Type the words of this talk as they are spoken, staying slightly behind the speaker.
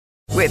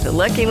With the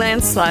Lucky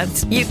Land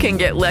Slots, you can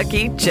get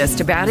lucky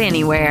just about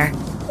anywhere.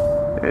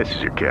 This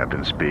is your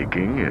captain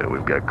speaking.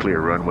 We've got clear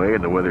runway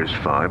and the weather's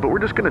fine, but we're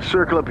just going to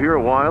circle up here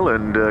a while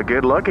and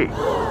get lucky.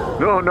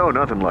 No,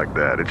 nothing like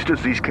that. It's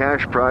just these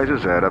cash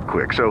prizes add up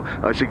quick. So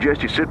I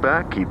suggest you sit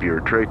back, keep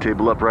your tray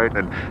table upright,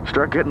 and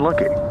start getting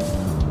lucky.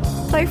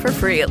 Play for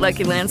free at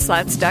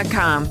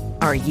LuckyLandSlots.com.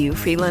 Are you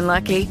feeling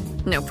lucky?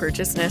 No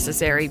purchase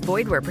necessary.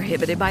 Void where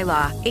prohibited by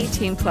law.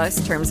 18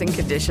 plus terms and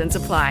conditions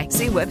apply.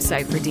 See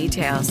website for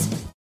details.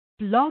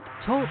 Blog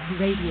Talk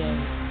Radio.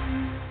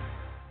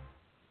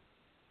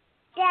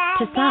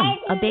 To some,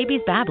 a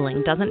baby's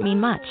babbling doesn't mean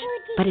much,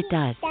 but it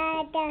does.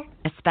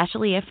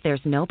 Especially if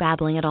there's no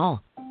babbling at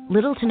all.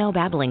 Little to no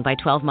babbling by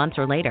 12 months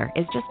or later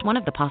is just one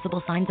of the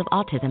possible signs of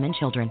autism in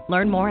children.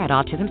 Learn more at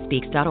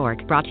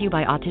autismspeaks.org. Brought to you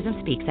by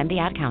Autism Speaks and the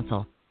Ad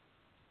Council.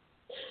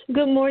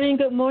 Good morning,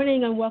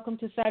 and welcome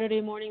to Saturday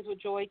Mornings with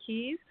Joy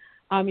Keys.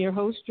 I'm your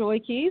host, Joy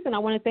Keys, and I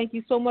want to thank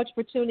you so much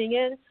for tuning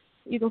in.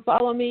 You can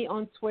follow me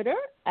on Twitter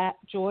at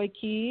Joy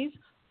Keys.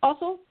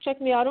 Also,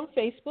 check me out on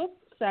Facebook,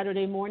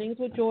 Saturday Mornings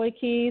with Joy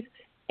Keys,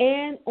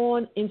 and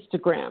on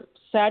Instagram,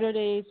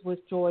 Saturdays with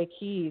Joy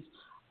Keys.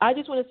 I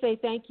just want to say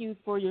thank you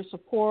for your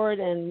support,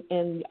 and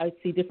I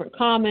see different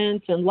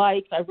comments and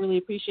likes. I really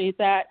appreciate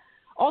that.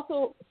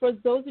 Also, for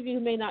those of you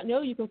who may not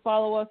know, you can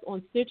follow us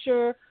on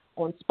Stitcher,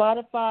 on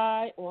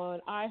Spotify,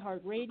 on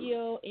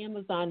iHeartRadio,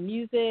 Amazon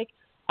Music,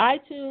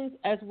 iTunes,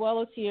 as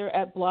well as here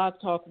at Blog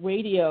Talk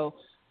Radio.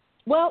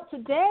 Well,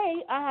 today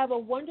I have a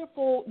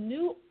wonderful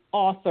new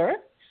author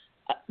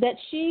that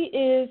she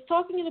is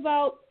talking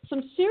about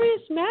some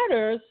serious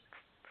matters,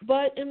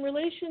 but in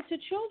relation to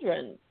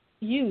children,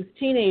 youth,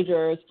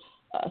 teenagers,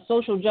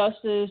 social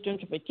justice,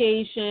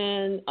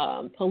 gentrification,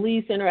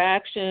 police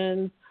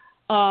interactions,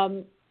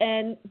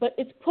 but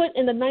it's put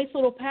in a nice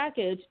little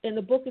package, and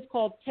the book is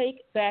called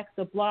Take Back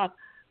the Block.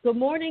 Good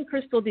morning,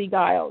 Chrystal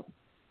D.Giles.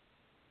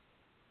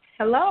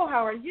 Hello,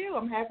 how are you?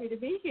 I'm happy to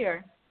be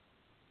here.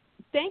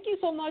 Thank you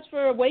so much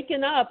for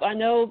waking up. I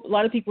know a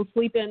lot of people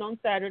sleep in on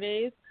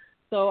Saturdays,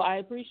 so I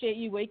appreciate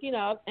you waking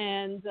up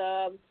and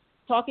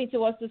talking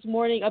to us this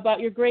morning about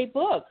your great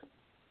book.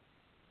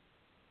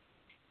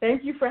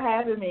 Thank you for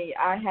having me.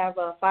 I have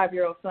a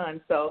 5-year-old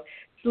son, so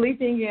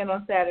sleeping in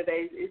on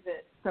Saturdays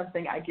isn't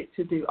something I get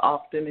to do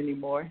often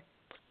anymore.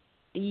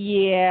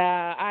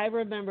 Yeah, I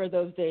remember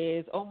those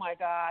days. Oh, my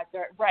God.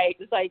 Right.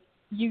 It's like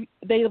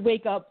they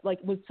wake up like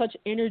with such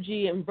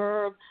energy and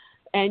verve,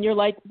 and you're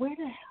like, where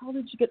the hell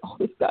did you get all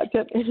this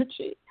goddamn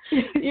energy?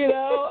 You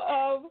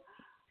know?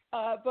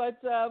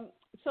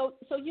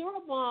 So you're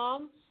a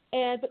mom,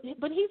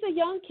 but he's a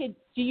young kid.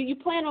 Do you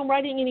plan on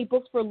writing any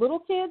books for little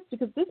kids?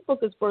 Because this book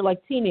is for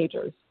like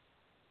teenagers.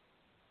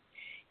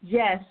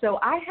 Yes. So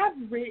I have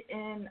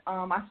written.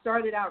 I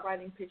started out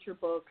writing picture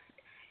books,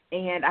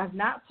 and I've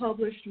not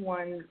published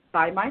one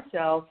by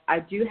myself.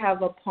 I do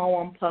have a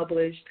poem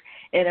published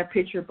in a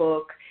picture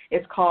book.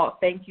 It's called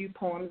THANKU,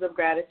 Poems of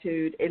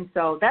Gratitude, and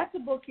so that's a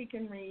book he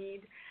can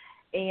read.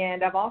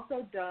 And I've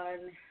also done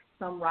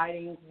some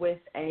writing with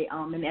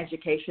an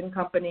education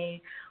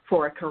company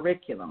for a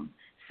curriculum.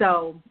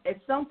 So at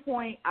some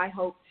point, I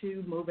hope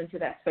to move into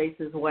that space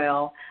as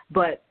well.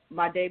 But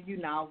my debut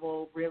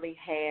novel really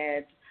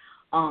had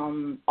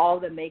all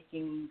the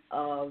makings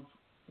of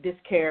this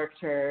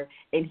character,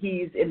 and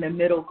he's in the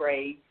middle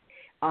grade.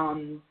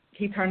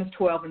 He turns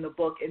 12 in the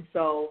book, and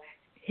so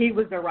he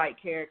was the right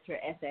character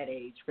at that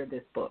age for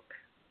this book.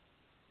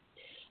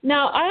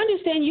 Now, I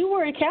understand you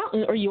were an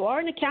accountant, or you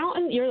are an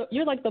accountant.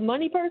 You're like the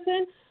money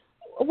person.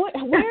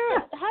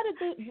 How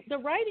did the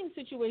writing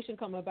situation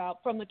come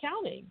about from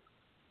accounting?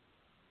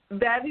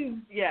 That's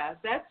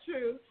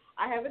true.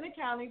 I have an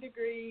accounting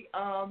degree,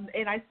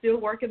 and I still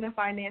work in the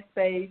finance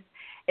space.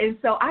 And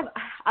so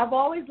I've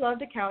always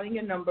loved accounting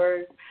and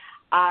numbers.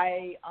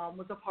 I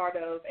was a part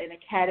of an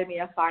academy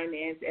of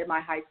finance at my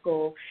high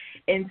school.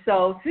 And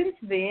so since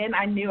then,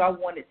 I knew I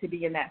wanted to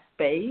be in that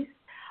space.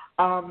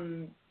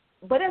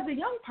 But as a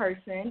young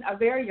person, a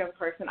very young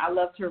person, I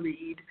love to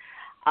read.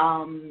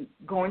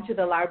 Going to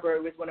the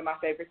library was one of my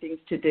favorite things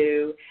to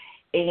do.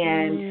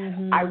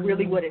 And I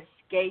really would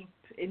escape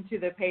into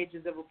the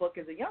pages of a book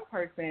as a young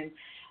person.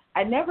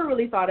 I never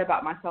really thought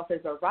about myself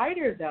as a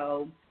writer,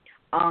 though,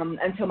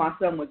 until my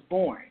son was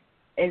born.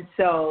 And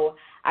so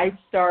I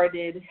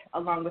started,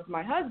 along with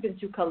my husband,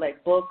 to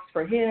collect books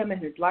for him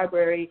and his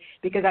library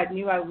because I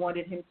knew I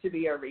wanted him to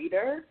be a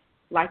reader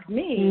like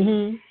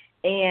me.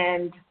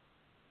 And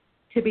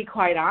to be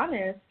quite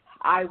honest,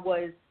 I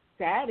was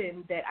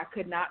saddened that I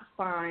could not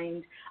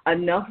find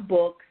enough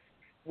books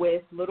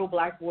with little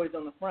black boys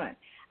on the front.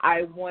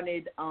 I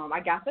wanted, I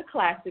got the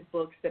classic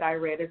books that I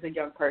read as a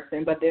young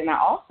person, but then I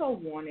also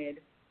wanted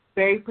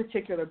very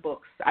particular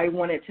books. I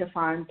wanted to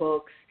find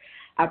books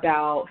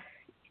about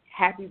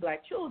happy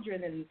black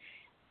children and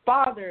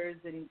fathers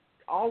and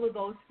all of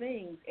those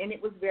things, and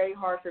it was very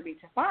hard for me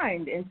to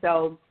find. And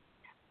so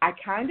I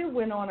kind of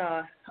went on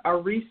a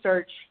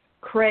research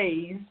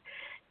craze,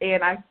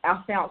 and I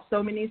found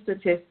so many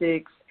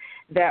statistics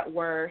that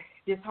were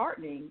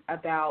disheartening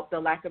about the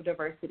lack of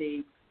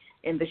diversity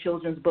in the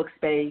children's book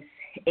space.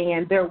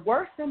 and there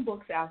were some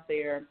books out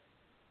there,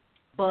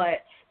 but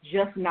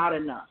just not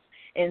enough.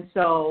 And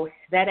so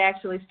that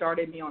actually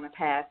started me on a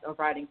path of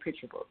writing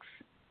picture books.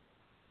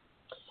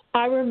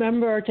 I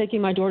remember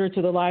taking my daughter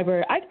to the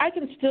library. I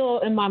can still,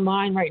 in my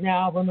mind right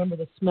now, remember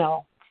the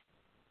smell.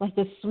 Like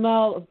the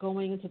smell of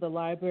going into the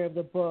library of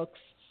the books.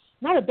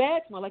 Not a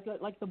bad smell,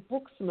 like the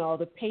book smell,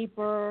 the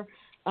paper.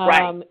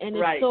 And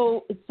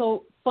it's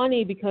so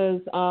funny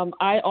because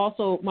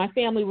my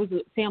family was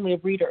a family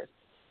of readers.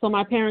 So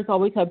my parents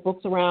always had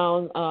books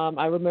around.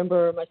 I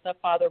remember my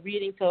stepfather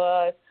reading to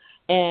us.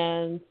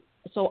 And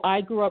so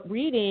I grew up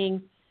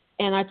reading,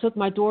 and I took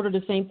my daughter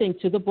the same thing,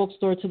 to the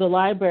bookstore, to the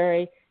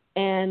library.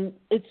 And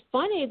it's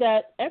funny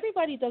that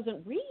everybody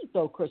doesn't read,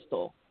 though,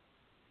 Chrystal.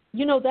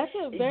 You know, that's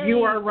a very...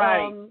 You are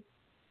right.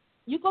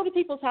 You go to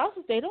people's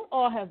houses, they don't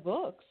all have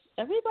books.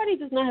 Everybody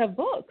does not have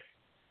books.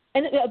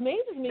 And it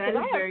amazes me because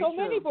I have so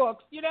many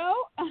books, you know?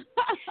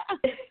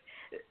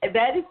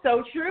 That is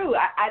so true.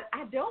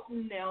 I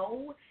don't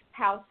know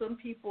how some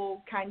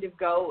people kind of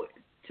go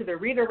to the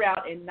reader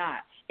route and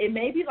not. It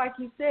may be like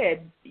you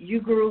said,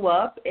 you grew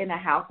up in a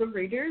house of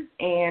readers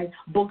and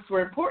books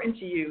were important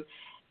to you.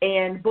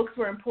 And books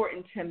were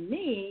important to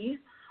me,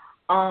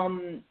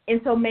 and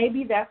so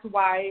maybe that's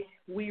why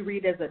we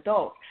read as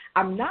adults.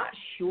 I'm not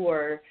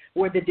sure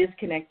where the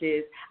disconnect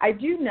is. I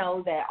do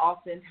know that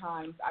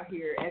oftentimes I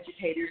hear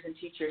educators and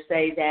teachers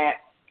say that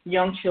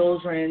young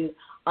children,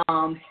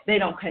 they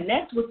don't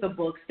connect with the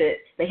books that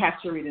they have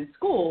to read in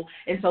school,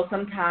 and so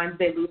sometimes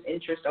they lose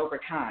interest over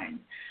time.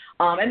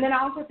 And then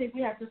I also think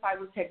we have to fight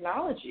with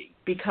technology,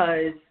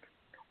 because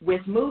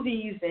with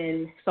movies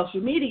and social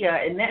media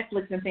and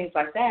Netflix and things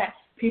like that,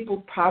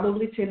 people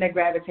probably tend to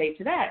gravitate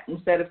to that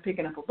instead of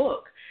picking up a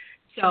book.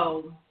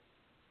 So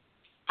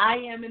I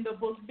am in the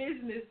book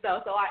business, though.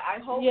 So I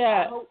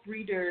hope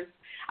readers.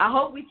 I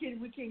hope we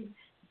can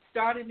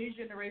start a new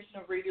generation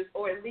of readers,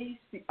 or at least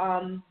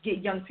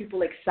get young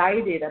people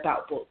excited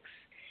about books,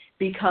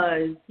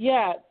 because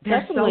definitely.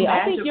 So magical,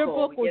 I think your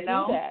book will do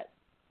that.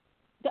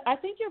 I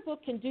think your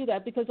book can do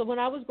that, because when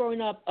I was growing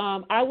up,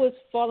 I was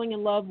falling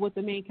in love with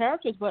the main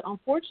characters, but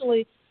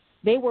unfortunately,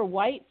 they were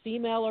white,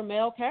 female, or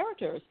male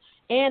characters.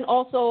 And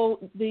also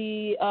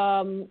the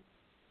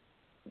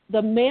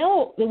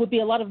male, there would be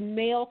a lot of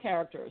male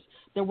characters.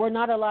 There were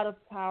not a lot of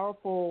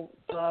powerful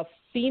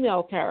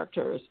female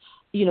characters,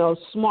 you know,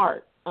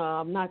 smart,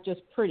 not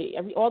just pretty.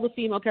 All the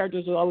female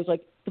characters were always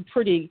like this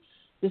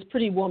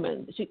pretty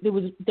woman. There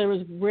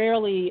was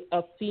rarely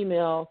a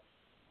female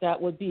that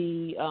would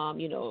be,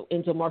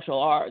 into martial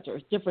arts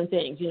or different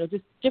things,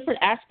 just different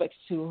aspects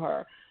to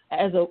her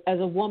as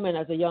a woman,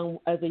 as a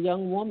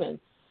young woman.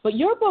 But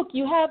your book,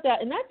 you have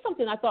that, and that's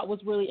something I thought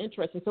was really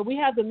interesting. So we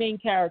have the main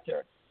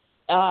character.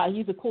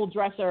 He's a cool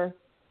dresser.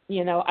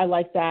 I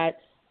like that.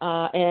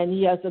 And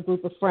he has a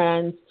group of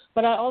friends.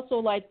 But I also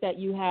like that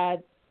you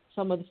had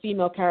some of the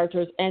female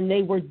characters, and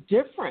they were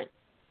different.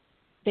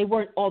 They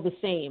weren't all the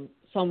same.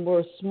 Some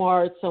were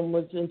smart, some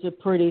was into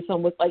pretty,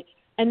 some was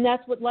and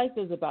that's what life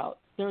is about.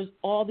 There's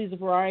all these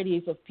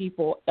varieties of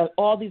people,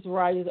 all these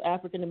varieties of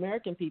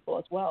African-American people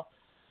as well.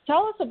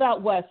 Tell us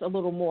about Wes a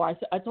little more.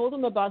 I told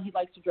him about he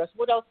likes to dress.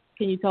 What else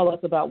can you tell us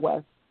about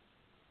Wes?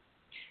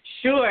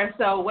 Sure.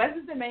 So Wes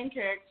is the main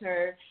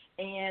character,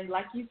 and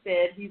like you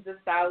said, he's a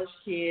stylish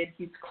kid.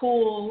 He's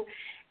cool,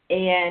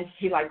 and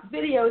he likes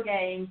video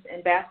games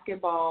and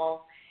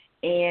basketball,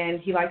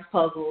 and he likes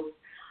puzzles.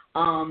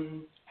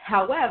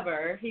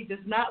 However, he does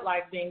not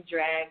like being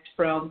dragged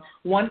from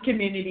one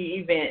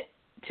community event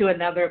to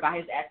another by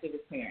his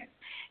activist parents.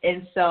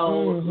 And so,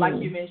 like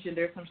you mentioned,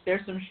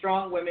 there's some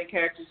strong women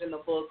characters in the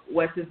book.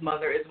 Wes's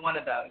mother is one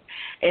of those.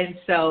 And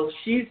so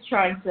she's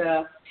trying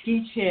to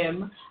teach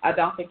him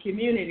about the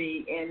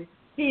community, and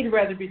he'd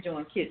rather be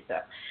doing kid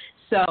stuff.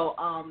 So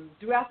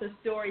throughout the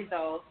story,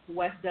 though,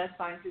 Wes does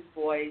find his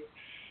voice,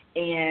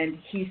 and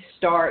he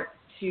starts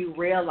to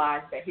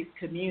realize that his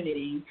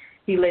community,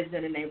 he lives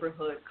in a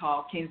neighborhood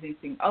called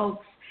Kensington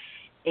Oaks,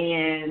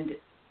 and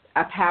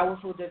a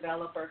powerful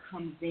developer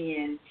comes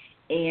in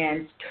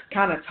and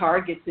kind of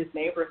targets this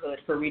neighborhood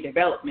for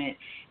redevelopment.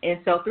 And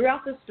so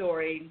throughout the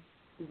story,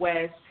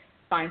 Wes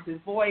finds his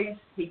voice,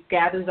 he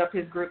gathers up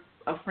his group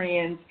of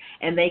friends,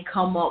 and they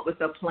come up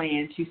with a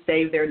plan to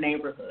save their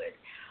neighborhood.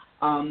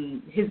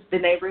 The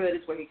neighborhood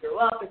is where he grew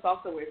up. It's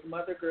also where his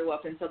mother grew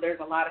up, and so there's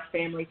a lot of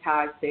family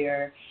ties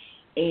there.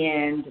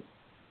 And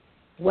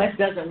Wes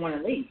doesn't want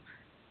to leave.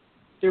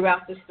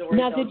 Throughout the story,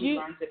 he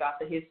learns about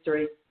the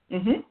history.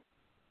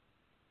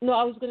 No,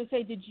 I was going to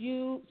say, did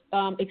you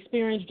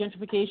experience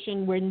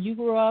gentrification when you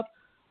grew up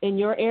in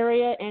your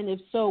area? And if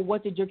so,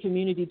 what did your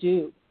community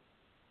do?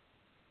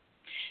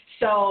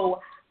 So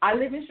I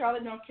live in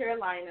Charlotte, North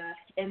Carolina,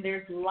 and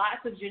there's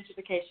lots of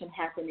gentrification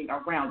happening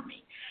around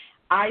me.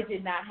 I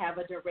did not have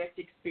a direct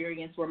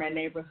experience where my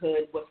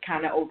neighborhood was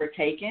kind of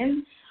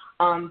overtaken.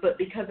 But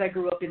because I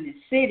grew up in the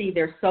city,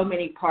 there's so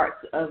many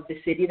parts of the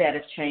city that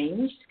have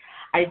changed.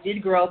 I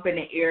did grow up in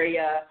an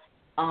area.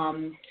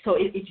 So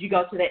if you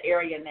go to that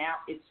area now,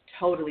 it's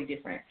totally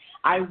different.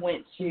 I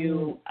went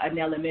to an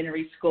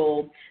elementary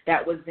school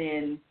that was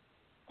in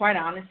quite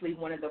honestly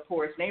one of the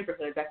poorest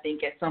neighborhoods. I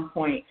think at some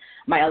point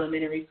my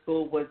elementary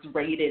school was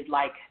rated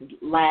like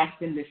last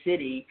in the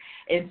city.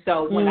 And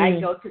so when I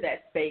go to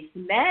that space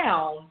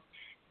now,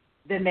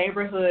 the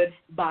neighborhood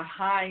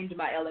behind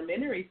my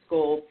elementary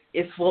school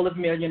is full of $1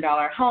 million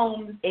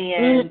homes,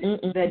 and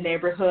the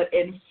neighborhood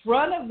in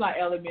front of my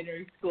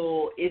elementary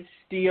school is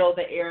still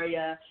the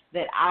area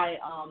that I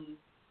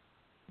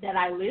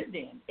lived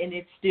in, and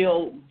it's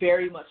still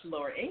very much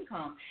lower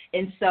income.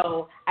 And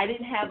so I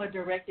didn't have a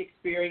direct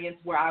experience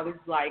where I was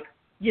like,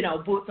 you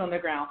know, boots on the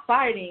ground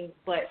fighting,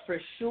 but for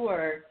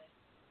sure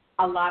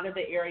a lot of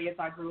the areas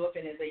I grew up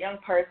in as a young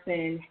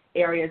person,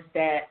 areas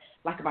that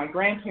like my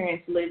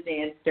grandparents lived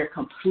in, they're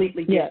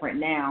completely different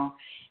now.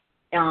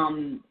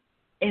 And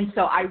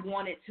so I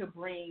wanted to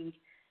bring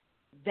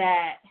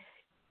that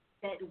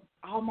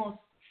almost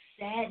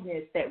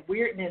sadness, that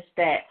weirdness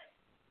that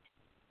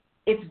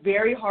it's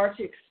very hard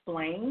to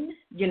explain.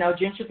 You know,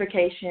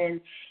 gentrification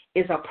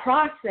is a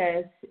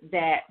process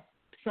that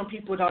some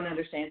people don't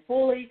understand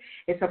fully.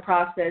 It's a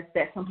process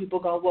that some people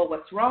go, well,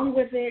 what's wrong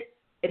with it?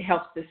 It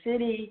helps the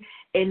city.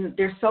 And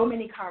there's so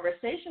many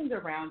conversations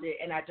around it,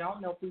 and I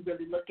don't know if we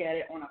really look at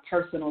it on a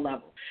personal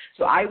level.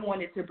 So I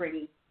wanted to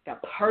bring the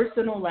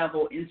personal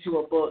level into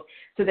a book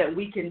so that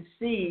we can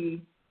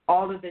see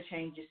all of the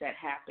changes that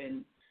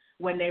happen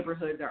when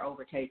neighborhoods are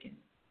overtaken.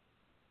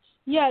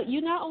 Yeah, you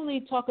not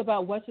only talk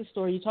about Wes's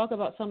story, you talk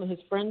about some of his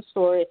friends'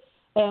 story,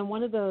 and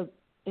one of the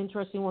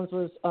interesting ones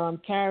was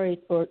Carrie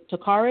or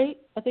Takari.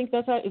 I think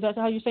is that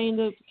how you're saying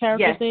the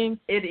character's name?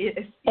 It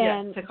is.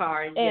 Yes,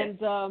 Takari. And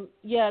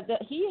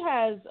that he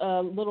has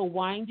a little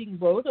winding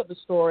road of a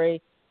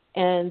story,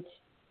 and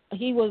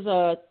he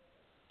was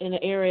in an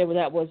area where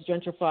that was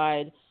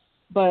gentrified,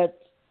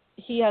 but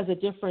he has a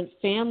different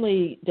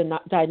family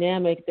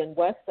dynamic than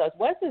Wes does.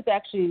 Wes is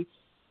actually,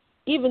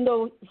 even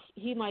though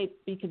he might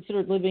be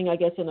considered living, I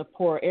guess, in a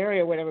poor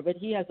area or whatever, but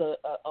he has a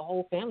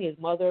whole family, his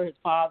mother, his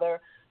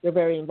father. They're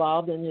very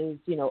involved in his,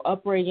 you know,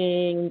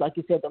 upbringing. Like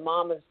you said, the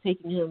mom is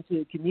taking him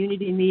to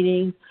community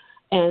meetings.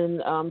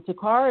 And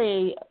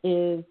Takari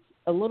is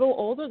a little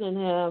older than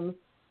him,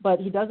 but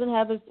he doesn't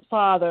have his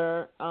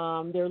father.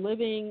 They're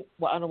living,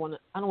 well, I don't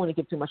want to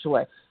give too much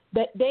away.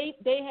 They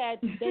have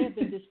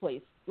been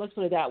displaced. Let's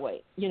put it that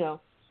way, you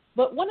know.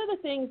 But one of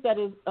the things that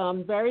is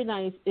very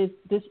nice is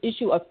this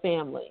issue of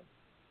family.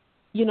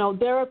 You know,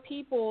 there are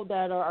people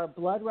that are our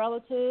blood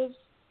relatives,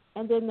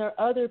 and then there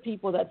are other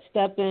people that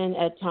step in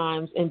at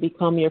times and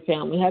become your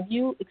family. Have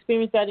you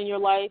experienced that in your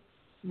life,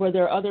 where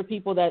there are other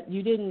people that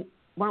you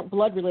weren't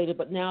blood related,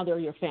 but now they're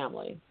your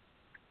family?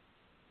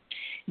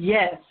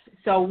 Yes.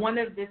 So one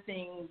of the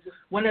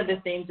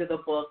themes of the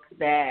book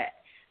that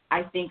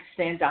I think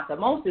stands out the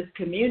most is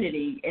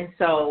community. And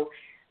so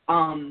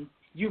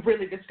you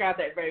really described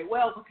that very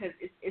well, because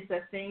it's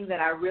a thing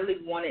that I really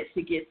wanted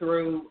to get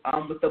through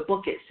with the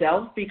book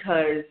itself,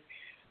 because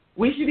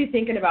we should be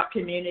thinking about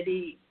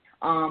community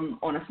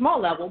on a small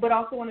level, but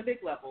also on a big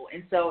level.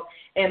 And so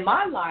in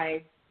my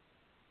life,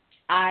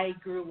 I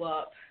grew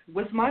up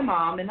with my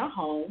mom in a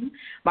home.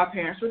 My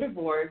parents were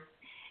divorced.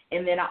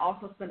 And then I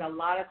also spent a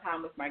lot of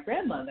time with my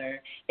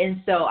grandmother.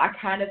 And so I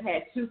kind of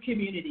had two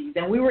communities.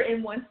 And we were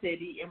in one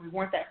city, and we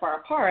weren't that far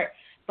apart.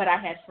 But I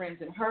had friends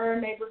in her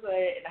neighborhood,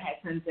 and I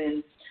had friends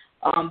in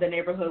the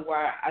neighborhood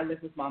where I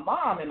lived with my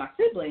mom and my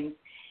siblings.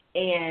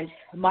 And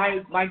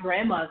my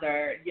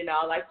grandmother, you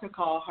know, I like to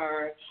call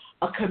her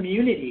a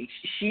community.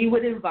 She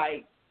would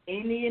invite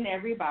any and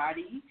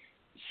everybody.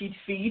 She'd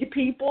feed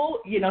people.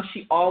 You know,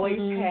 she always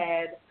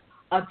had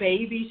a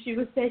baby she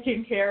was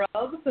taking care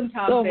of.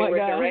 Sometimes they were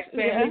direct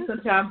family.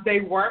 Sometimes they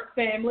weren't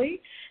family.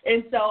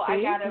 And so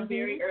I got a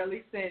very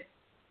early sense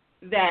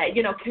that,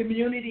 you know,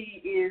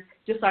 community is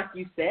just like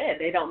you said.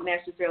 They don't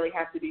necessarily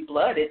have to be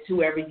blood. It's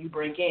whoever you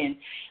bring in.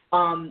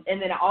 And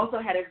then I also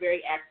had a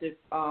very active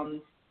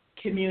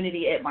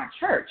community at my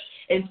church.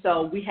 And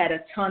so we had a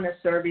ton of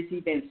service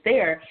events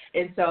there.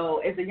 And so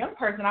as a young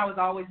person, I was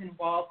always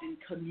involved in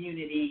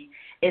community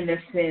in the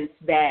sense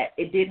that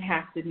it didn't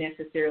have to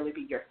necessarily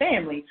be your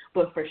family,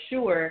 but for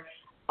sure,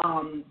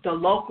 the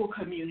local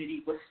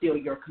community was still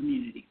your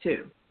community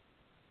too.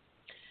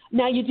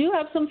 Now, you do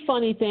have some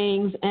funny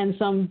things and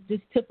some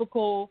just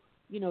typical,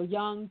 you know,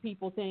 young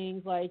people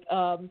things like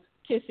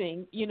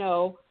kissing. You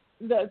know,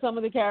 some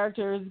of the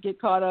characters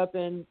get caught up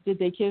in, did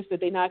they kiss, did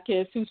they not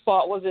kiss, whose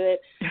fault was it?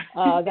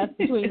 That's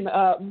between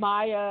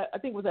Maya, I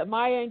think, was that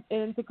Maya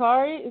and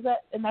Takari? Is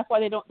that, and that's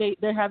why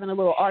they're having a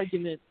little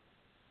argument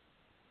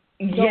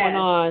going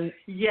on.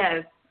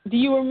 Yes. Do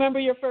you remember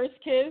your first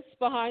kiss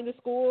behind the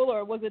school,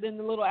 or was it in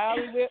the little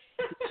alleyway?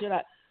 Should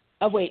I?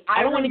 Oh, wait,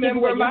 I don't want to give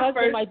away. Your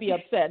husband might be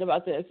upset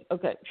about this.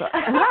 Okay, sorry.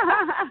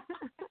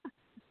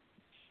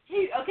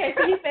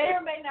 So he may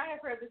or may not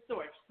have heard the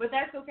story, but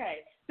that's okay.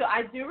 So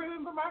I do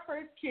remember my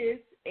first kiss,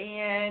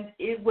 and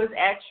it was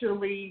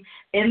actually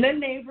in the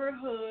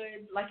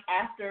neighborhood, like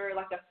after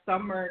like a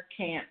summer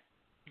camp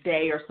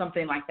day or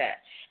something like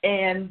that.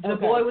 And the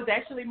boy was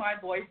actually my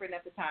boyfriend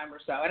at the time or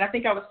so, and I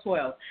think I was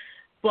 12.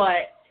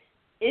 But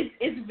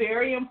it's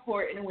very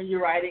important when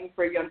you're writing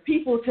for young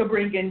people to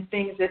bring in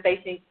things that they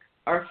think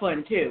are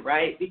fun too,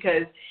 right?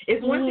 Because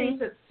it's one thing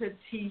to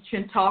teach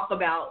and talk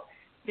about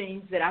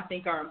things that I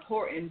think are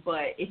important,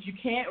 but if you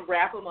can't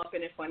wrap them up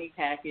in a funny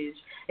package,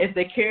 if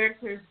the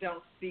characters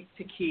don't speak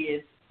to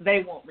kids,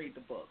 they won't read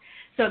the book.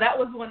 So that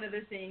was one of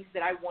the things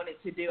that I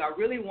wanted to do. I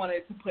really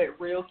wanted to put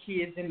real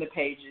kids in the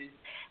pages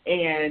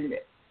and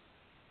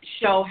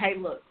show, hey,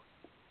 look,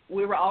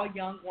 we were all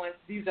young once.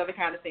 These are the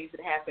kind of things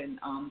that happen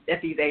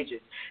at these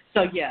ages.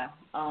 So, yeah,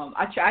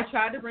 I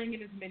tried to bring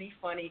in as many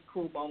funny,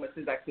 cool moments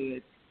as I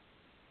could.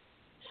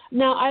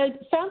 Now, I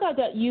found out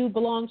that you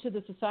belong to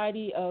the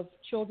Society of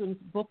Children's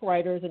Book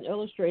Writers and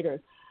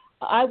Illustrators.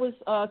 I was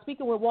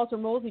speaking with Walter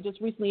Mosley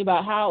just recently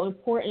about how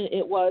important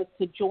it was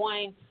to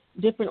join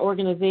different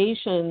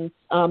organizations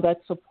that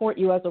support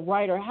you as a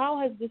writer.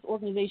 How has this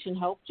organization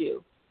helped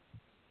you?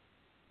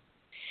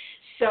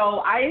 So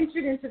I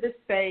entered into this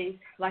space,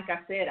 like I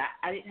said,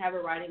 I didn't have a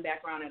writing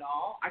background at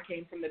all. I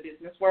came from the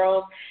business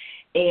world,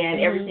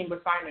 and everything was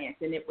finance,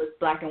 and it was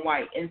black and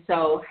white. And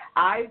so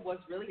I was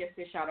really a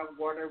fish out of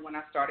water when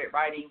I started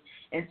writing.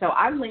 And so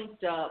I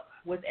linked up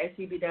with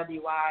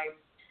SCBWI.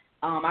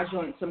 I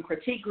joined some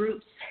critique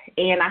groups,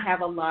 and I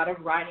have a lot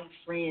of writing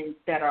friends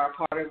that are a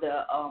part of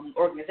the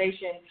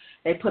organization.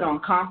 They put on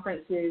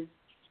conferences.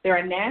 They're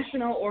a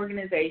national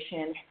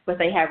organization, but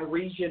they have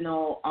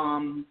regional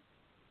kind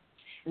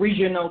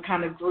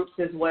of groups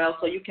as well,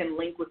 so you can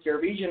link with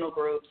your regional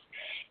groups.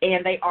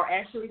 And they are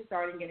actually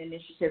starting an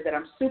initiative that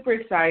I'm super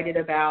excited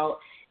about.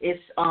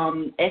 It's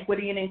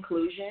equity and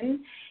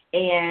inclusion,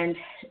 and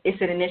it's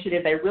an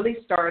initiative they really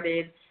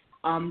started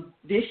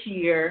this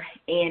year,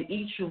 and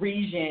each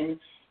region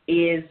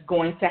is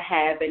going to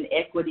have an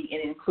equity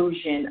and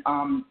inclusion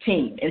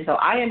team. And so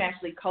I am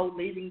actually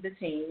co-leading the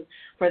team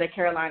for the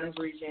Carolinas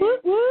region.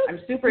 I'm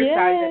super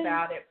excited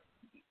about it.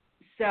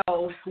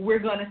 So we're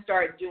going to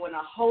start doing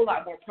a whole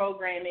lot more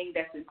programming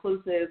that's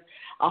inclusive,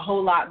 a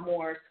whole lot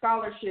more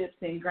scholarships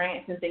and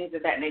grants and things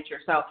of that nature.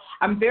 So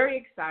I'm very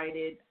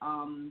excited.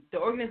 The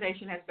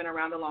organization has been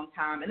around a long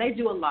time, and they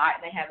do a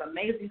lot, and they have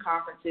amazing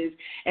conferences,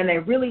 and they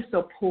really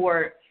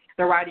support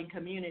the writing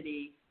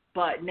community.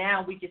 But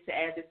now we get to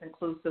add this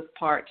inclusive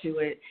part to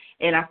it,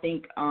 and I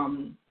think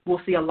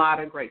we'll see a lot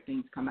of great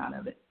things come out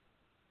of it.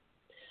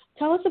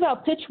 Tell us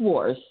about Pitch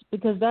Wars,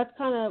 because that's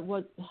kind of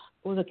what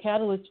was a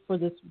catalyst for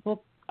this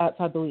book,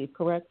 I believe,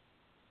 correct?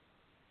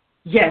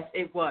 Yes,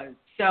 it was.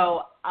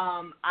 So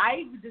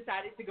I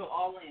decided to go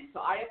all in.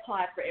 So I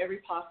applied for every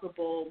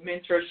possible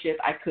mentorship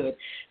I could.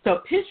 So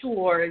Pitch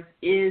Wars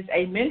is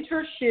a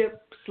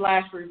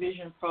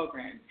mentorship/revision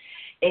program,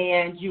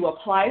 and you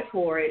apply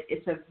for it.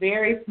 It's a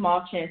very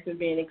small chance of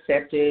being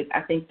accepted.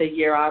 I think the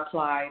year I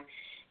applied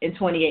in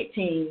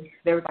 2018,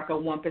 there was like a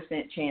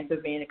 1% chance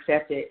of being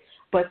accepted.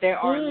 But there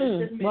are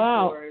listed mentors.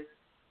 Wow.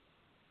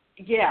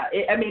 Yeah,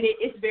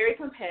 it's very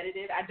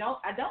competitive. I don't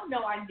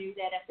know I knew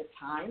that at the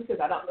time, because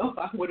I don't know if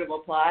I would have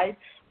applied.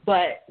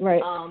 But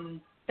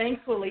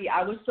thankfully,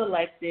 I was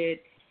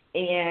selected,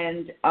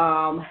 and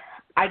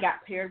I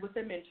got paired with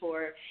a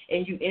mentor,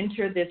 and you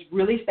enter this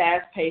really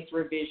fast-paced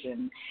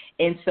revision.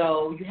 And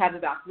so you have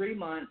about 3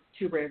 months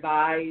to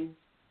revise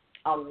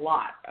a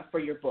lot for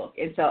your book.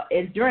 And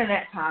during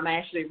that time, I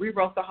actually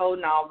rewrote the whole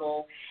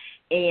novel.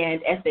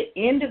 And at the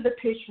end of the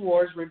Pitch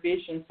Wars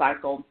revision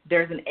cycle,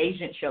 there's an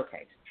agent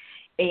showcase.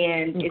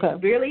 And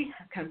it's really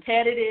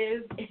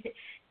competitive,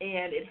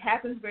 and it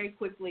happens very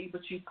quickly,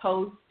 but you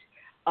post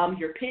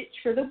your pitch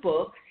for the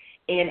book,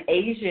 and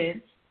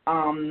agents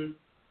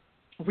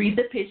read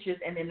the pitches,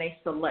 and then they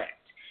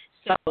select.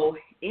 So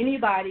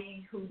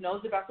anybody who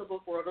knows about the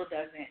book world or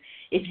doesn't,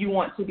 if you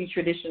want to be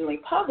traditionally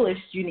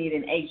published, you need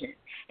an agent.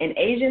 And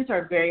agents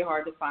are very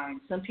hard to find.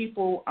 Some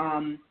people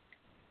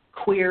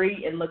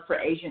query and look for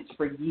agents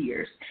for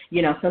years.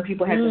 You know, some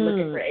people have been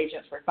looking for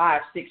agents for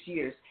 5-6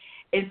 years.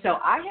 And so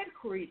I had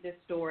queried this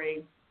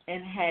story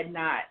and had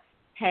not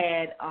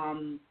had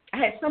I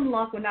had some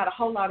luck, but not a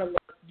whole lot of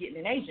luck getting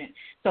an agent.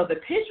 So the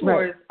Pitch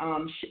Wars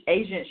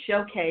agent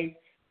showcase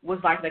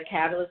was like the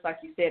catalyst,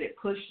 like you said. It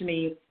pushed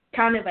me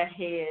kind of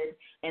ahead,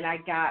 and I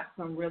got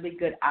some really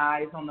good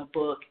eyes on the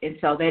book. And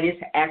so that is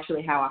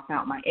actually how I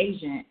found my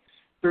agent,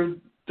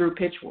 through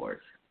Pitch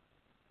Wars.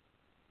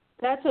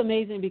 That's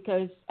amazing,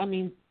 because,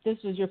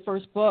 this was your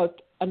first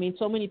book.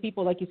 So many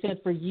people, like you said,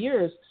 for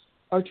years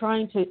are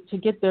trying to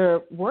get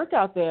their work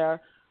out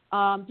there.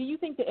 Do you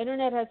think the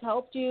Internet has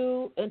helped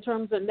you in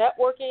terms of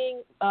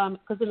networking?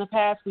 Because in the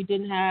past we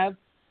didn't have,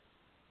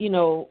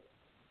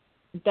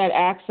 that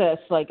access,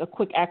 like a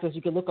quick access.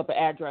 You could look up an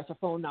address, a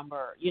phone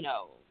number,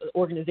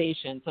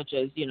 organizations such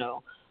as,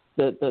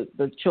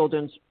 the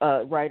Children's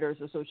Writers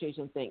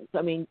Association things.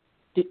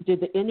 Did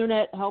the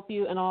Internet help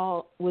you and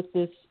all with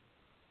this?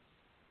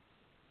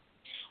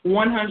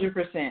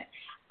 100%.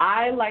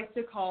 I like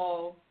to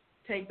call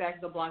Take Back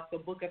the Block the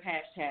book of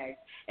hashtags,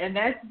 and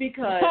that's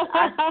because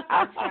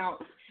I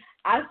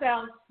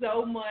found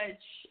so much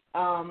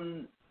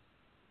on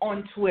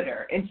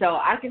Twitter, and so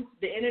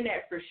the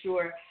Internet for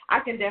sure.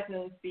 I can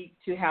definitely speak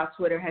to how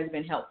Twitter has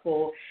been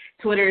helpful.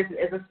 Twitter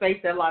is a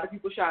space that a lot of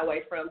people shy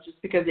away from just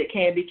because it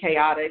can be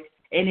chaotic,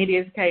 and it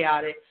is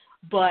chaotic.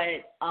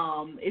 But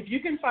if you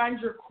can find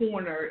your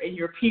corner and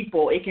your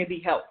people, it can be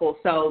helpful.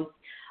 So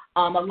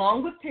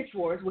along with Pitch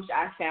Wars, which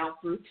I found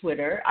through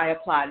Twitter, I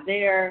applied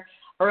there.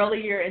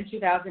 Earlier in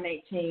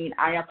 2018,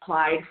 I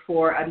applied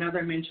for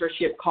another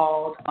mentorship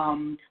called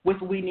with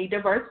We Need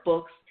Diverse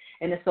Books,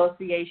 an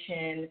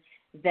association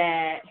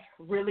that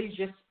really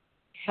just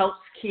helps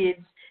kids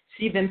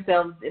see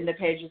themselves in the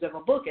pages of a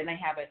book. And they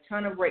have a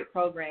ton of great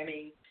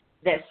programming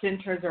that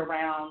centers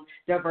around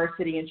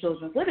diversity in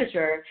children's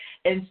literature.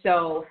 And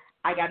so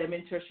I got a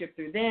mentorship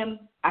through them.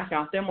 I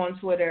found them on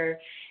Twitter.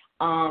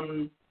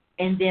 And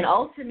then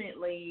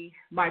ultimately,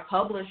 my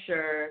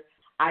publisher,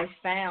 I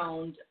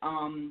found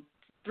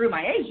through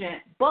my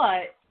agent,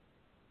 but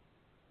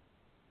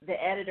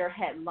the editor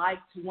had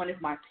liked one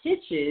of my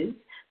pitches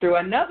through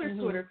another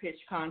Twitter pitch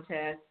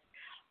contest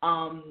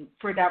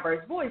for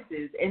diverse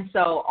voices. And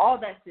so all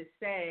that to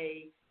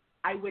say,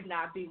 I would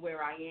not be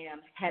where I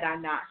am had I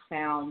not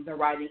found the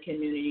writing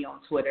community on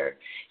Twitter.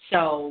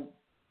 So,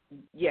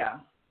 yeah,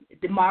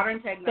 the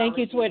modern technology. Thank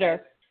you,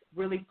 Twitter.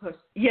 Really pushed.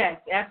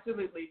 Yes,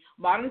 absolutely.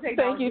 Modern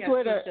technology has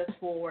pushed us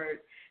forward.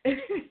 And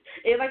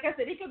like I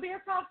said, it can be a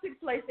toxic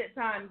place at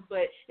times,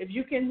 but if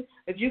you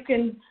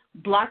can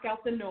block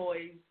out the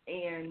noise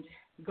and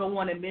go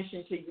on a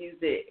mission to use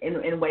it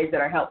in ways that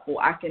are helpful,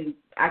 I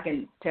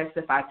can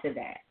testify to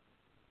that.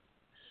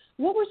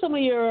 What were some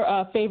of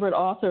your favorite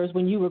authors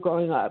when you were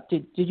growing up?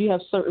 Did you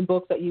have certain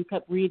books that you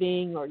kept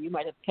reading, or you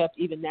might have kept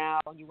even now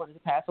and you wanted to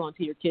pass on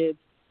to your kids?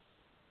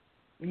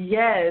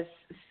 Yes.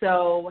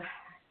 So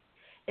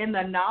in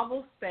the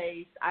novel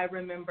space, I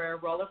remember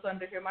Roll of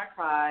Thunder, Hear My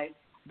Cry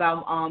by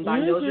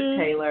Mildred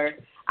Taylor.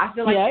 I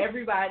feel like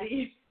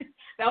everybody,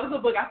 that was a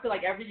book I feel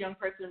like every young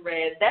person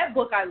read. That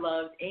book I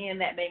loved, and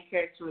that main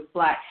character was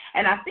Black.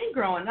 And I think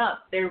growing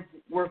up, there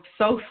were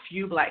so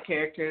few Black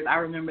characters. I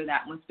remember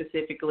that one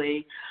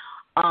specifically.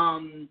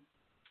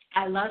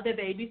 I love The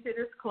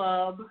Babysitter's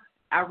Club.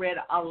 I read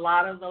a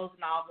lot of those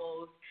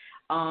novels.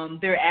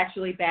 They're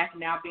actually back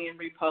now being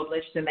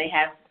republished, and they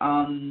have,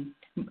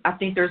 I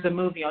think there's a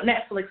movie on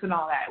Netflix and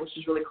all that, which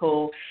is really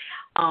cool.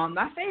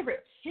 My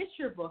favorite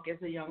picture book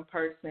as a young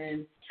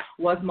person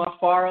was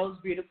Mafaro's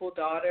Beautiful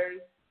Daughters.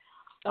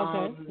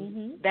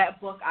 That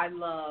book I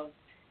loved,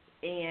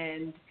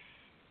 and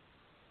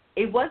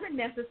it wasn't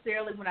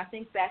necessarily, when I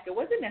think back, it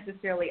wasn't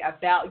necessarily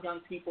about young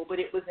people, but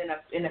it was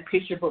in a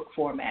picture book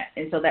format,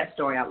 and so that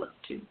story I loved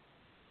too.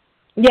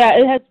 Yeah,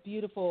 it has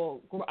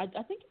beautiful. I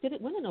think did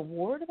it win an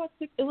award about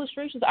 6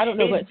 illustrations? I don't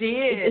know, but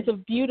it's a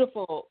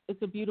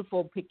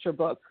beautiful picture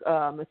book.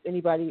 If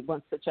anybody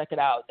wants to check it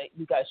out,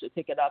 you guys should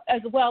pick it up,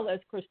 as well as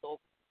Chrystal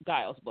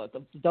Giles' book.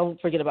 Don't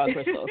forget about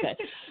Chrystal. Okay,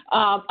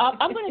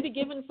 I'm going to be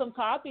giving some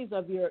copies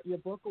of your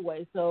book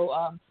away, so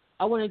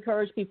I want to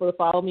encourage people to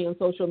follow me on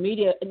social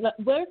media.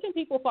 Where can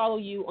people follow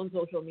you on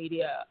social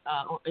media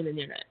on the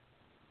internet?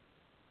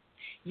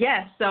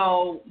 Yes,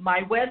 so my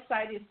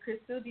website is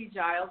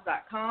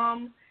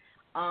ChrystalD.Giles.com.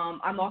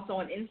 I'm also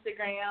on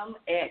Instagram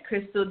at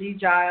Chrystal D.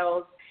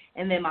 Giles.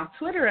 And then my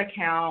Twitter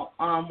account,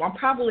 I'm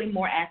probably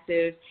more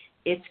active.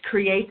 It's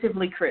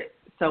Creatively Chris.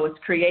 So it's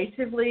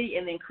Creatively,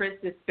 and then Chris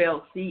is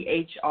spelled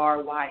Chrys.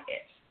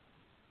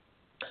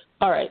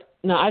 All right.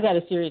 Now, I got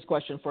a serious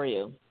question for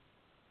you.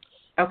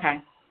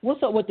 Okay.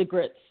 What's up with the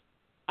grits?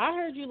 I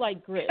heard you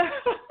like grits.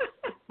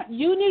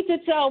 You need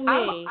to tell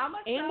me I'm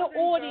and the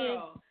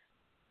audience. Girl.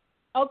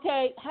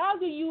 Okay, how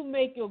do you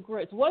make your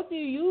grits? What do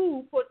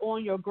you put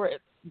on your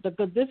grits?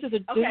 Because this is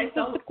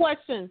the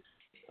question.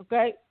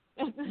 Okay?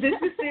 This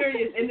is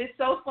serious, and it's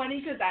so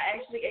funny because I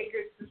actually ate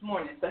grits this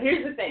morning. So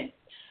here's the thing.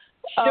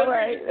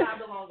 Sugar does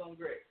not belong on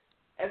grits.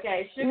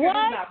 Okay, sugar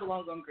does not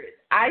belong on grits.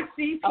 I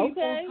see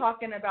people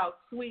talking about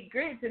sweet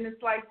grits, and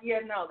it's like,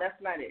 no,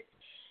 that's not it.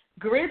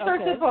 Grits are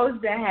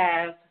supposed to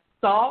have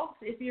salt,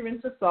 if you're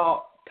into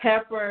salt,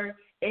 pepper,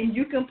 and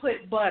you can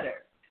put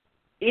butter.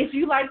 If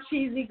you like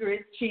cheesy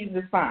grits, cheese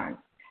is fine.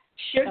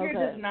 Sugar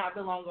does not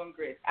belong on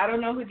grits. I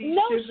don't know who these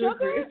sugar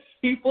grits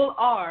people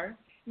are.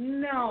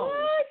 No.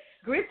 What?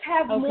 Grits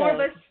have more of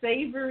a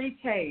savory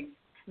taste.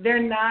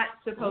 They're not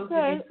supposed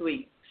to be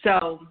sweet.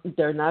 So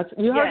they're not.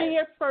 You heard it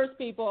here first,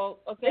 people.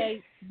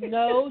 Okay,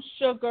 no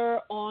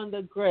sugar on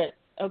the grits.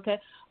 Okay.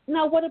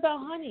 Now, what about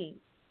honey?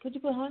 Could you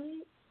put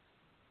honey?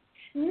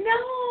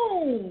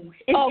 No.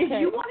 If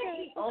you want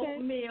to eat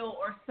oatmeal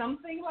or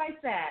something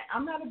like that,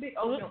 I'm not a big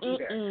oatmeal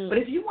eater. But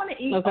if you want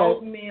to eat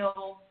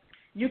oatmeal,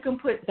 you can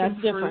put some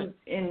fruit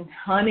and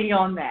honey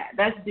on that.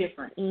 That's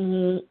different.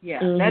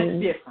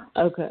 That's different.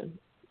 Okay.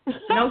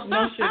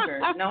 No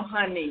sugar, no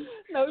honey,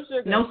 no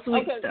sugar, no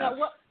sweet stuff.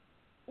 Now,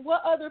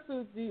 what other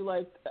foods do you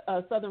like?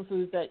 Southern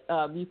foods that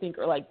you think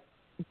are like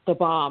the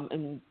bomb,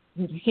 and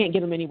you can't get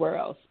them anywhere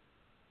else?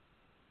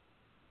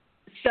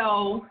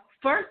 So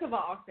first of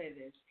all, I'll say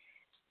this.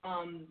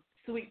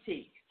 Sweet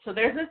tea. So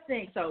there's this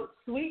thing. So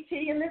sweet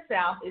tea in the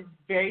South is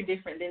very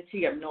different than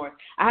tea up north.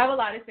 I have a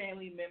lot of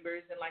family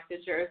members in like the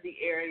Jersey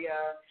area,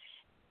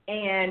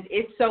 and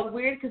it's so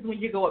weird because when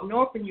you go up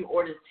north and you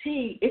order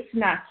tea, it's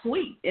not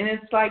sweet, and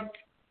it's like,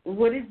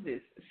 what is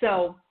this?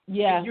 So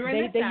if you're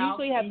in the South,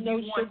 usually have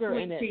no sugar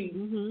in it.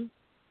 Tea,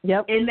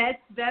 Yep. And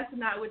that's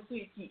not what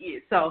sweet tea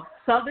is. So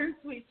Southern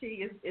sweet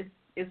tea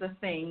is a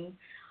thing.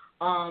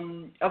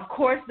 Of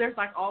course, there's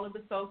like all of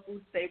the soul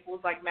food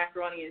staples like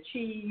macaroni and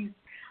cheese.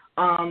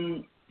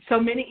 So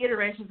many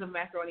iterations of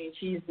macaroni and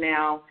cheese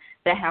now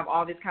that have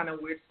all this kind of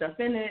weird stuff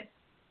in it.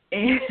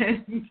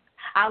 And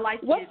I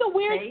like What's the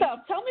weird baked. stuff?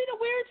 Tell me the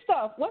weird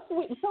stuff.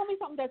 Tell me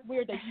something that's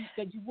weird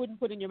that you wouldn't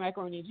put in your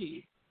macaroni and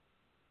cheese.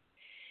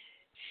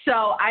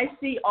 So I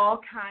see all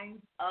kinds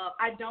of –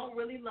 I don't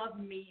really love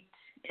meat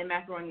in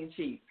macaroni and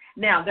cheese.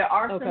 Now, there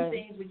are some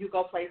things when you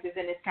go places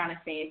and it's kind of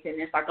fancy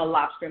and it's like a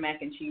lobster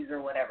mac and cheese or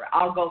whatever.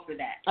 I'll go for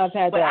that. I've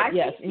had that,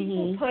 yes. But I see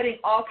people putting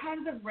all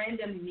kinds of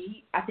random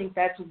meat. I think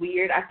that's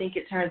weird. I think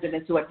it turns it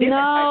into a different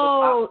type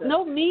of pasta.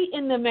 No meat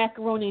in the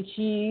macaroni and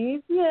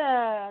cheese.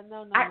 Yeah,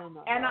 no.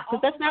 Because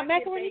that's not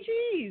macaroni and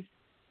cheese.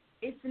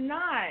 It's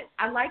not.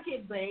 I like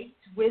it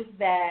baked with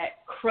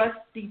that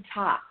crusty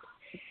top.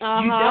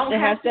 Uh-huh. You don't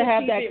have to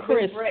have that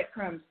crisp.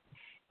 Breadcrumbs.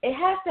 It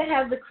has to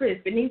have the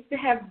crisp. It needs to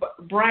have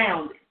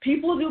brown.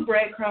 People do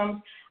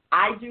breadcrumbs.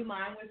 I do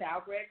mine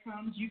without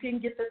breadcrumbs. You can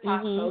get the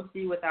top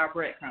toasty without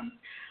breadcrumbs.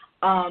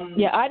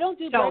 Yeah, I don't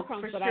do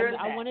breadcrumbs, but sure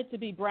I want it to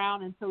be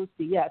brown and toasty.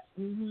 Yes.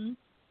 Yes.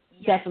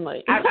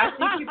 Definitely. I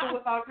see people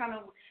with all kind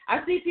of.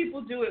 I see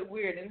people do it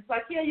weird, and it's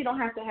like, yeah, you don't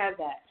have to have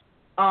that.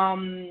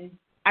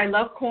 I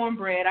love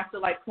cornbread. I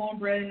feel like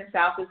cornbread in the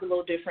South is a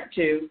little different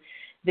too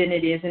than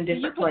it is in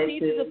different places. Do you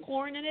put pieces of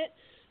corn in it?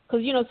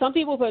 Because some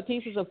people put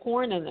pieces of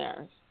corn in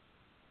there.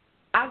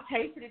 I've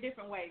tasted it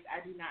different ways.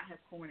 I do not have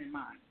corn in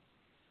mine.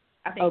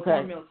 I think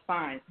cornmeal's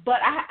fine, but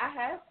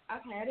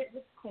I've had it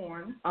with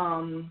corn.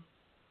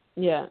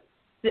 Yeah.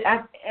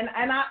 I've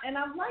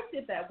liked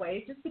it that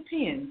way. It just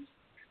depends.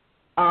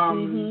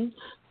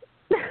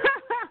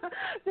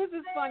 This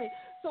is funny.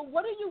 So,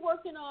 what are you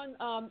working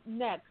on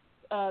next?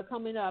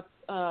 Coming up?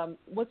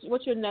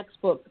 What's your next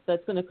book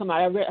that's going to come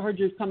out? I heard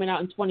you're coming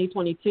out in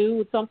 2022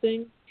 with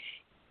something.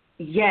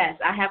 Yes,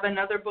 I have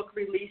another book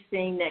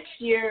releasing next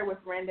year with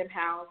Random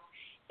House,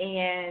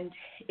 and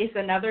it's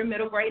another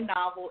middle grade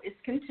novel. It's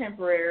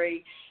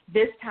contemporary.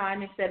 This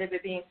time, instead of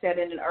it being set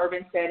in an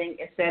urban setting,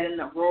 it's set in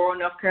rural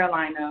North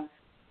Carolina.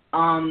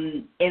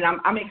 And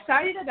I'm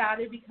excited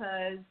about it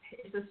because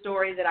it's a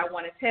story that I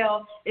want to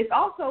tell. It's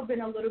also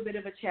been a little bit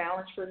of a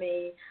challenge for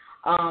me.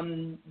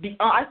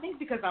 I think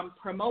because I'm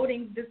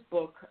promoting this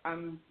book,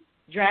 I'm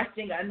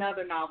drafting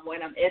another novel,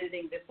 and I'm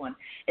editing this one.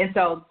 And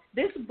so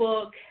this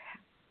book,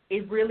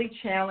 it really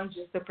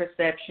challenges the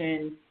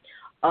perception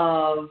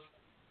of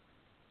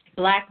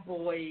Black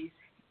boys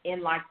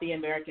in, like, the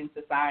American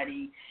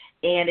society.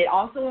 And it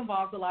also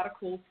involves a lot of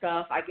cool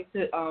stuff. I get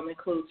to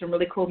include some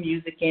really cool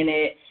music in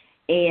it,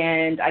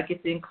 and I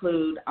get to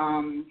include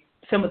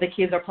some of the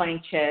kids are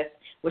playing chess,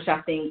 which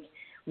I think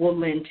will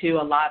lend to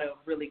a lot of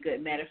really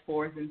good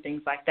metaphors and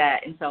things like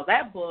that. And so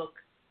that book,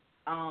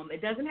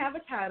 it doesn't have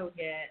a title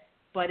yet,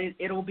 but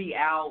it'll be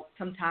out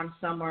sometime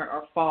summer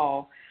or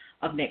fall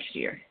of next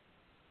year.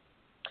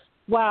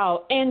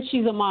 Wow, and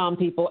she's a mom,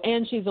 people,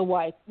 and she's a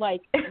wife.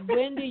 Like,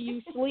 when do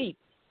you sleep?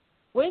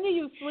 When do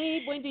you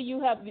sleep? When do you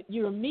have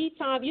your me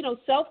time?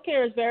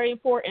 Self-care is very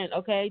important,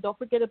 okay? Don't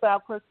forget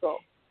about Chrystal.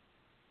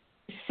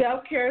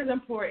 Self-care is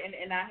important,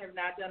 and I have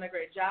not done a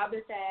great job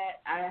at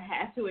that. I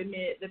have to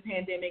admit the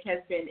pandemic has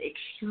been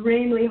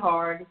extremely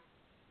hard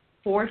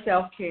for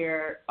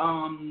self-care.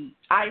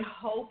 I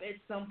hope at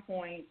some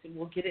point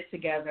we'll get it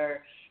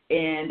together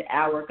and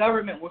our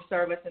government will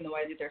serve us in the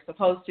way that they're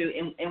supposed to,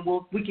 and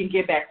we can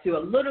get back to a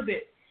little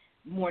bit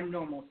more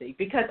normalcy,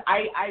 because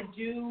I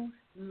do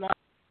love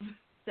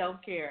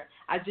self-care.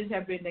 I just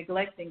have been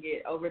neglecting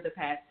it over the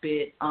past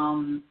bit.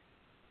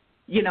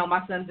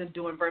 My son's been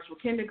doing virtual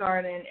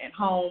kindergarten at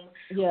home,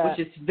 which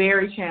is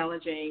very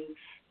challenging.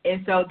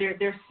 And so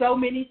there's so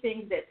many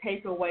things that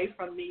take away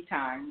from me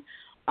time.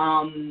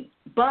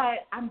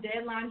 But I'm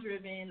deadline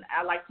driven.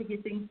 I like to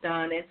get things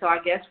done. And so I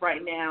guess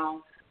right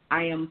now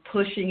I am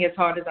pushing as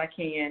hard as I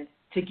can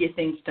to get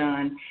things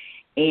done.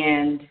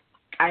 And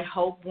I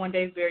hope one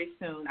day very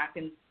soon I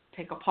can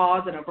take a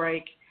pause and a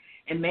break,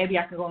 and maybe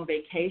I can go on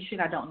vacation.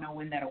 I don't know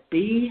when that'll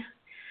be.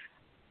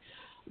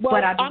 Well,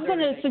 I'm going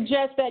to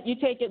suggest that you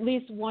take at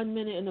least 1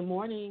 minute in the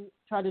morning.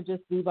 Try to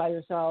just be by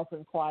yourself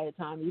in quiet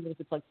time, even if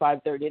it's like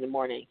 5:30 in the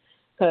morning,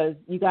 because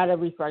you got to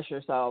refresh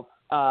yourself.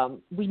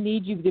 We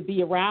need you to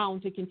be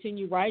around to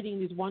continue writing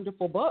these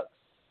wonderful books.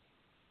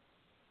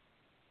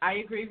 I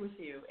agree with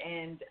you,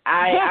 and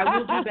I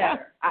will do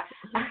better.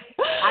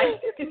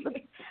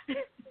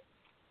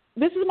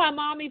 This is my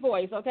mommy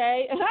voice,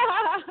 okay?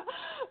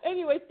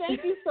 Anyway,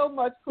 thank you so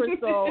much,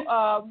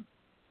 Chrystal.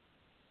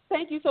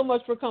 Thank you so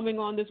much for coming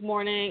on this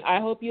morning. I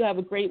hope you have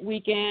a great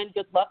weekend.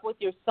 Good luck with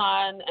your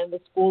son and the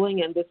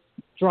schooling and this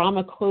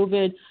drama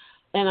COVID.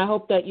 And I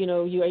hope that,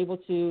 you're able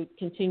to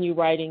continue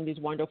writing these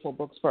wonderful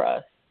books for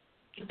us.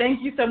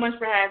 Thank you so much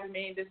for having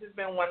me. This has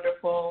been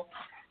wonderful.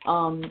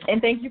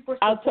 And thank you for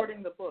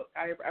supporting the book.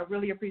 I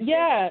really appreciate it.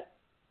 Yeah.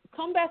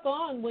 Come back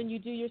on when you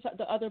do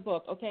the other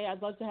book, okay?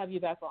 I'd love to have you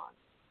back on.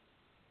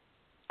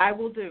 I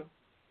will do.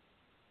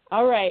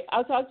 All right.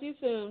 I'll talk to you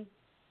soon.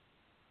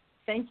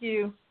 Thank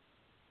you.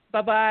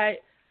 Bye-bye.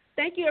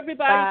 Thank you,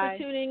 everybody,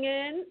 for tuning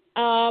in.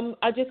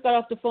 I just got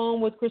off the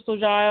phone with Chrystal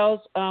Giles.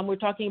 We're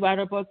talking about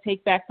her book,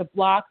 Take Back the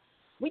Block.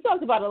 We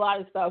talked about a lot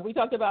of stuff. We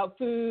talked about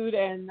food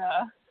and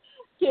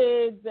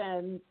kids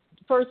and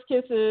first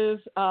kisses.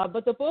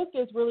 But the book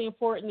is really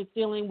important. It's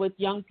dealing with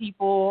young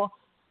people,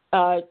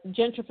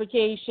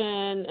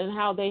 gentrification, and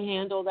how they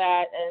handle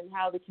that and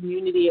how the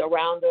community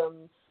around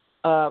them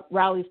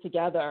rallies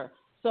together.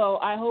 So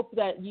I hope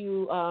that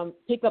you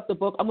pick up the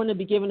book. I'm going to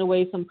be giving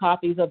away some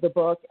copies of the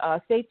book.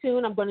 Stay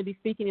tuned. I'm going to be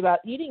speaking about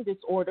eating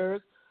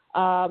disorders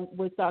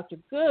with Dr.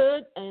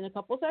 Good in a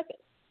couple seconds.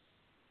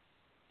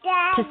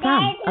 To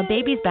some, a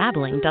baby's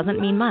babbling doesn't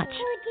mean much,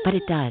 but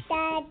it does,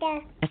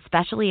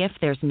 especially if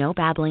there's no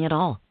babbling at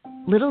all.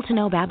 Little to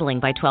no babbling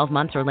by 12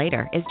 months or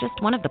later is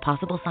just one of the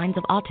possible signs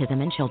of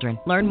autism in children.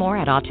 Learn more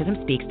at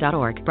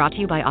autismspeaks.org. Brought to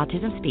you by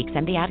Autism Speaks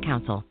and the Ad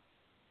Council.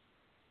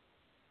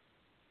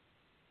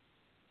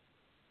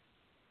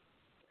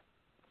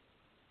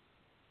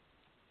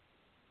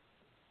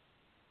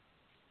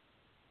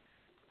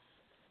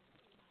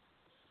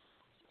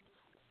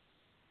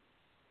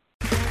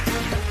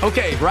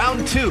 Okay,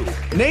 round two.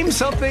 Name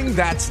something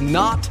that's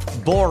not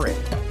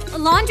boring. A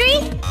laundry?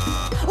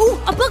 Ooh,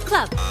 a book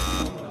club.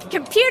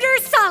 Computer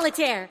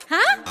solitaire,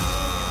 huh?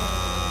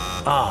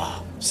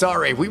 Ah, oh,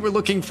 sorry, we were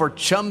looking for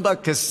Chumba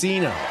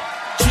Casino.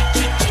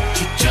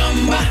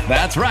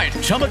 That's right,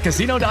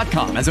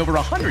 ChumbaCasino.com has over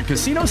 100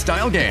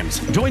 casino-style games.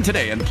 Join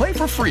today and play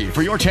for free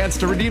for your chance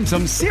to redeem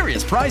some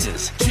serious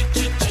prizes.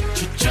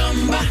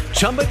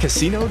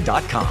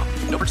 ChumbaCasino.com.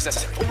 No purchase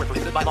necessary. Void where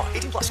prohibited by law.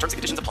 18+ terms and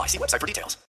conditions apply. See website for details.